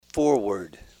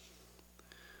Forward.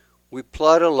 We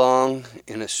plod along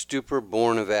in a stupor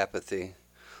born of apathy,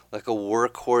 like a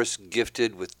workhorse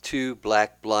gifted with two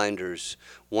black blinders,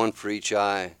 one for each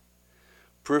eye.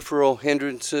 Peripheral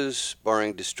hindrances,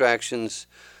 barring distractions,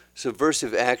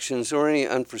 subversive actions, or any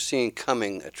unforeseen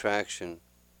coming attraction.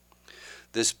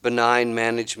 This benign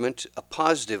management, a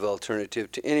positive alternative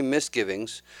to any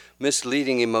misgivings,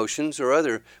 misleading emotions, or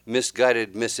other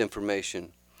misguided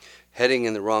misinformation. Heading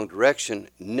in the wrong direction,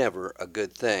 never a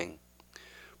good thing.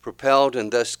 Propelled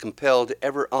and thus compelled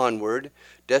ever onward,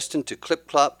 destined to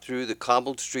clip-clop through the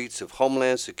cobbled streets of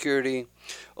Homeland Security,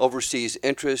 overseas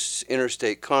interests,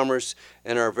 interstate commerce,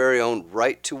 and our very own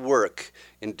right to work,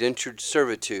 indentured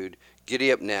servitude. Giddy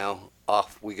up now,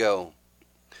 off we go.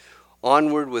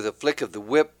 Onward with a flick of the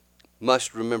whip,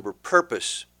 must remember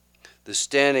purpose, the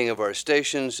standing of our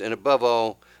stations, and above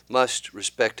all, must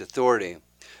respect authority,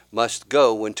 must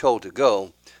go when told to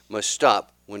go, must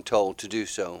stop when told to do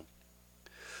so.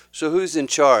 So who's in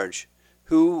charge?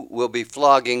 Who will be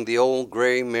flogging the old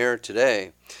gray mare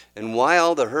today? And why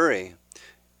all the hurry?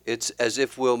 It's as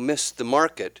if we'll miss the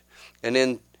market, and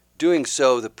in doing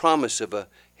so the promise of a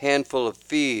handful of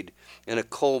feed and a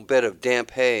cold bed of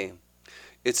damp hay.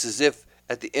 It's as if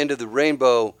at the end of the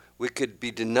rainbow we could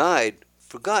be denied,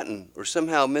 forgotten, or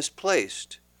somehow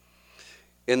misplaced.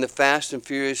 In the fast and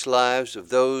furious lives of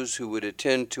those who would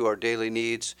attend to our daily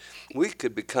needs, we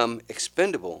could become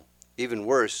expendable. Even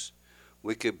worse,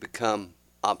 we could become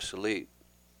obsolete.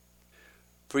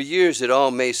 For years it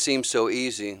all may seem so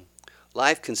easy.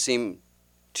 Life can seem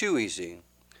too easy.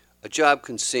 A job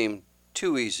can seem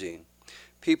too easy.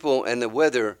 People and the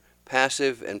weather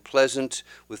passive and pleasant,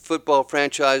 with football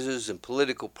franchises and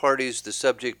political parties the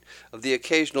subject of the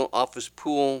occasional office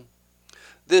pool.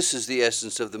 This is the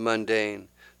essence of the mundane,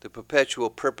 the perpetual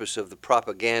purpose of the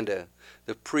propaganda,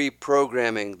 the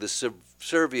pre-programming, the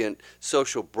subservient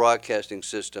social broadcasting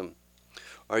system.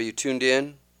 Are you tuned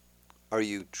in? Are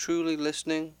you truly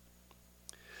listening?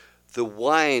 The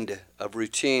wind of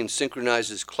routine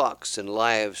synchronizes clocks and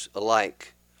lives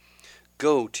alike.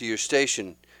 Go to your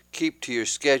station, keep to your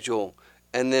schedule,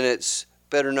 and then it's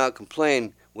better not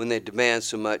complain when they demand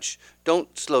so much.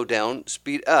 Don't slow down,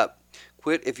 speed up.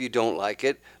 Quit if you don't like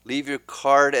it. Leave your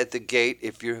card at the gate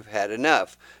if you've had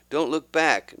enough. Don't look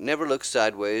back, never look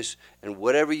sideways, and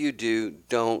whatever you do,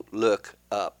 don't look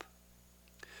up.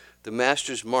 The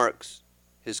master marks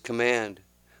his command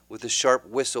with a sharp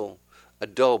whistle, a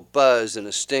dull buzz and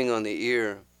a sting on the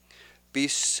ear.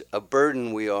 Beasts of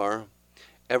burden we are,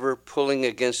 ever pulling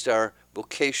against our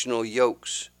vocational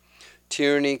yokes.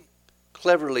 Tyranny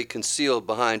cleverly concealed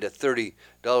behind a $30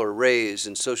 raise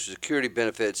in Social Security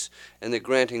benefits and the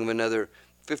granting of another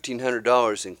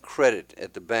 $1,500 in credit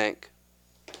at the bank.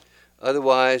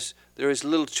 Otherwise, there is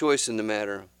little choice in the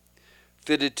matter.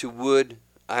 Fitted to wood,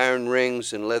 iron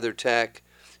rings, and leather tack,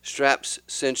 straps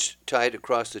cinched tight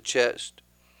across the chest,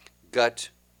 gut,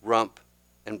 rump,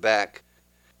 and back,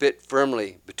 bit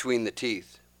firmly between the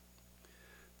teeth.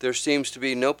 There seems to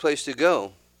be no place to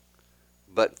go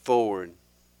but forward.